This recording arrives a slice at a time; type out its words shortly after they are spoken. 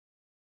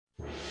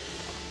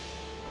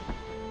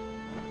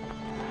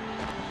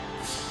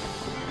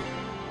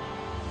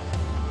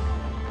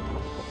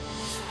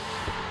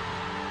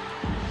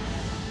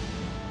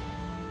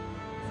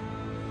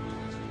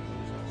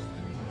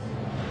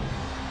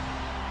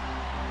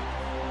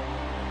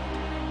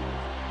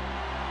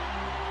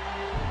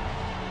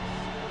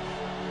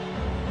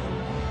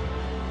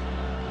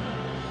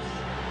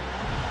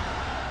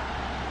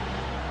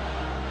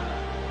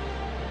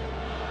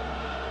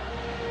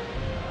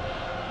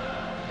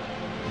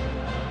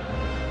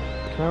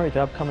commemorate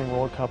the upcoming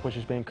World Cup, which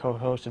is being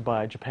co-hosted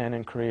by Japan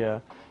and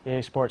Korea,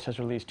 EA Sports has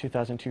released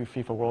 2002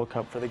 FIFA World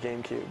Cup for the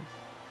GameCube.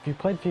 If you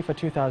played FIFA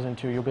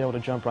 2002, you'll be able to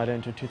jump right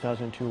into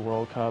 2002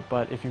 World Cup,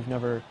 but if you've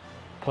never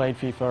played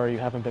FIFA or you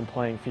haven't been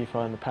playing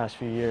FIFA in the past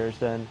few years,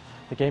 then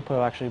the gameplay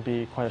will actually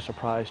be quite a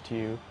surprise to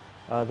you.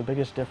 The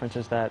biggest difference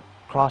is that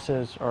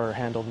crosses are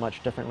handled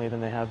much differently than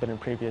they have been in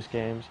previous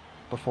games.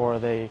 Before,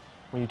 when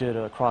you did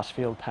a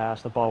cross-field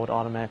pass, the ball would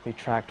automatically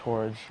track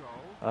towards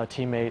a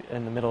teammate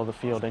in the middle of the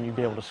field and you'd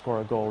be able to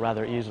score a goal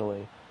rather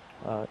easily.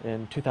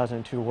 In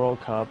 2002 World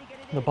Cup,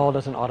 the ball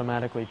doesn't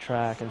automatically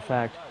track. In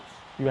fact,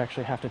 you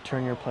actually have to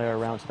turn your player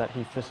around so that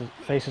he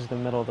faces the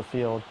middle of the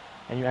field,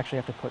 and you actually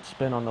have to put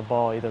spin on the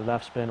ball, either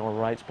left spin or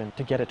right spin,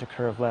 to get it to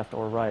curve left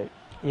or right.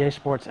 EA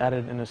Sports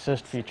added an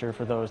assist feature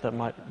for those that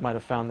might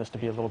have found this to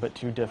be a little bit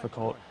too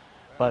difficult,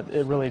 but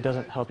it really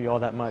doesn't help you all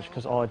that much,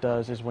 because all it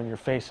does is when you're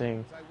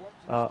facing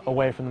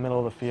away from the middle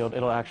of the field,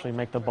 it'll actually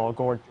make the ball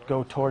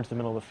go towards the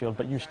middle of the field,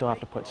 but you still have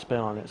to put spin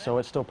on it, so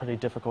it's still pretty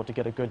difficult to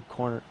get a good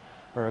corner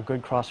or a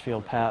good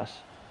cross-field pass.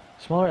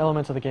 Smaller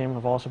elements of the game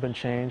have also been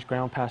changed.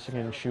 Ground passing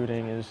and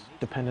shooting is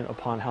dependent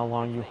upon how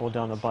long you hold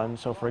down the button.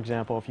 So for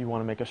example, if you want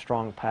to make a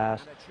strong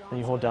pass, then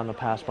you hold down the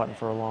pass button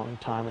for a long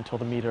time until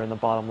the meter in the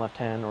bottom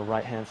left-hand or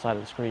right-hand side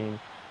of the screen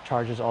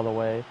charges all the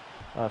way.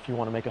 If you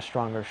want to make a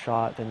stronger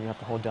shot, then you have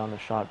to hold down the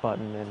shot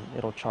button and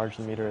it'll charge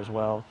the meter as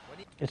well.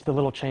 It's the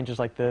little changes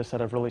like this that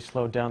have really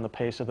slowed down the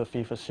pace of the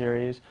FIFA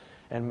series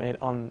and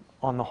on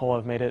the whole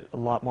have made it a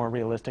lot more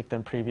realistic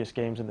than previous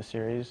games in the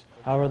series.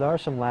 However, there are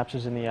some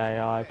lapses in the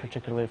AI,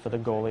 particularly for the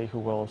goalie, who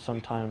will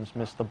sometimes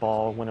miss the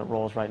ball when it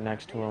rolls right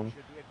next to him.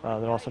 There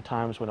are also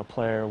times when a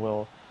player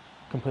will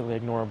completely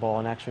ignore a ball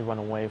and actually run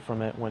away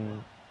from it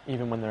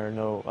even when there are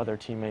no other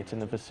teammates in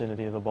the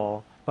vicinity of the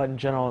ball. But in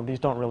general, these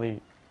don't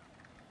really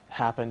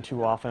happen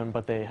too often,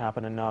 but they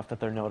happen enough that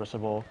they're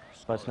noticeable,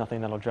 but it's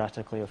nothing that'll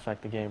drastically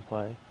affect the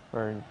gameplay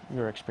or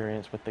your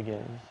experience with the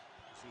game.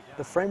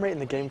 The frame rate in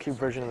the GameCube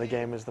version of the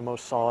game is the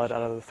most solid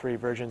out of the 3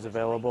 versions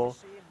available.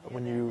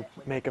 When you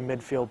make a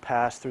midfield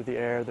pass through the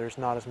air, there's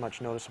not as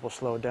much noticeable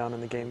slowdown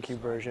in the GameCube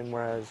version,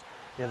 whereas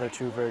the other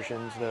 2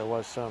 versions there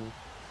was some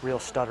real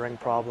stuttering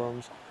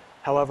problems.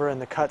 However, in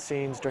the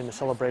cutscenes, during the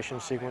celebration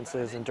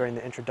sequences, and during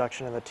the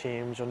introduction of the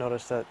teams, you'll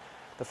notice that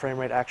the frame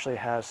rate actually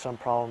has some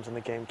problems in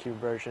the GameCube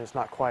version. It's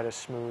not quite as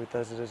smooth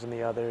as it is in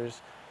the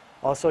others.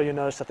 Also, you'll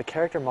notice that the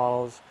character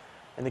models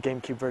in the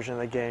GameCube version of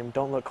the game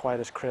don't look quite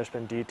as crisp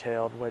and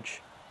detailed,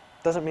 which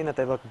doesn't mean that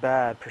they look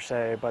bad per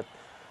se, but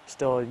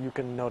still you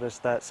can notice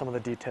that some of the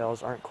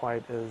details aren't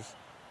quite as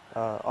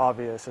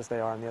obvious as they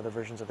are in the other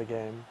versions of the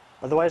game.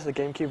 Otherwise, the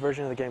GameCube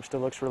version of the game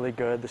still looks really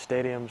good. The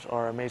stadiums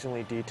are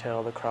amazingly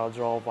detailed, the crowds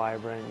are all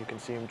vibrant, you can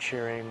see them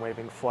cheering,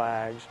 waving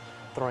flags,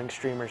 throwing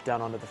streamers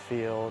down onto the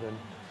field, and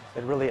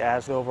it really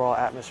adds the overall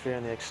atmosphere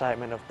and the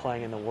excitement of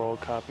playing in the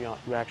World Cup.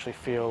 You actually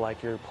feel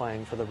like you're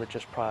playing for the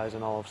richest prize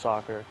in all of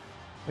soccer.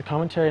 The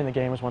commentary in the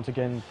game is once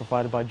again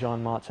provided by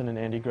John Motson and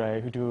Andy Gray,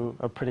 who do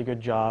a pretty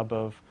good job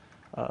of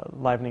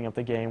livening up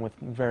the game with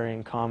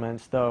varying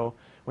comments, though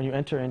when you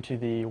enter into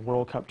the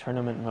World Cup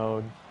tournament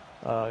mode,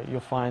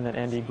 you'll find that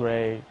Andy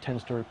Gray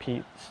tends to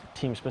repeat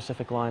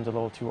team-specific lines a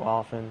little too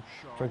often.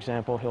 For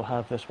example, he'll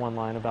have this one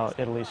line about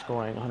Italy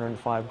scoring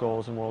 105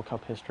 goals in World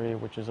Cup history,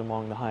 which is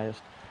among the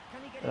highest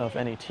of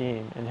any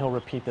team, and he'll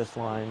repeat this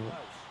line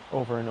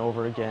over and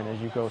over again as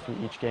you go through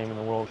each game in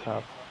the World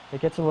Cup. It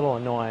gets a little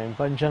annoying,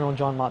 but in general,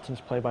 John Motson's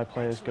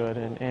play-by-play is good,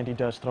 and Andy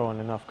does throw in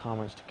enough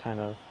comments to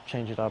kind of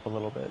change it up a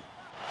little bit.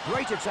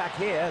 Great attack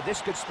here. This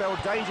could spell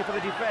danger for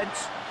the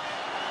defence.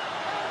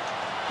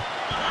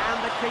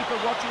 And the keeper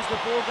watches the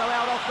ball go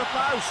out off the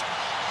post.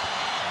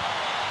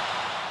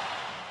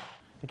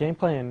 The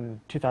gameplay in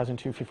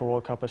 2002 FIFA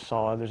World Cup is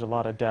solid. There's a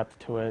lot of depth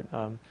to it.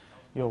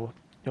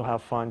 You'll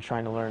have fun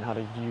trying to learn how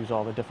to use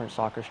all the different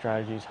soccer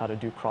strategies, how to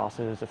do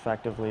crosses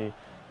effectively,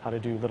 how to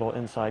do little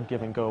inside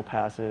give-and-go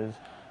passes.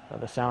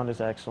 The sound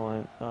is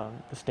excellent.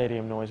 The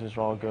stadium noises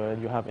are all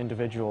good. You have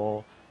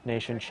individual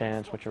nation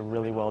chants, which are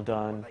really well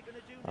done.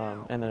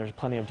 And there's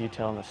plenty of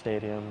detail in the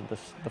stadium.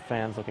 The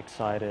fans look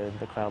excited.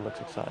 The crowd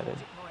looks excited.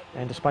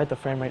 And despite the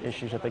frame rate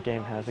issues that the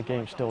game has, the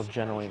game still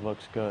generally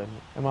looks good.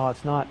 And while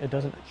it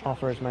doesn't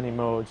offer as many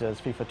modes as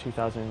FIFA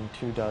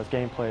 2002 does,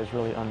 gameplay is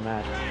really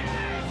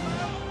unmatched.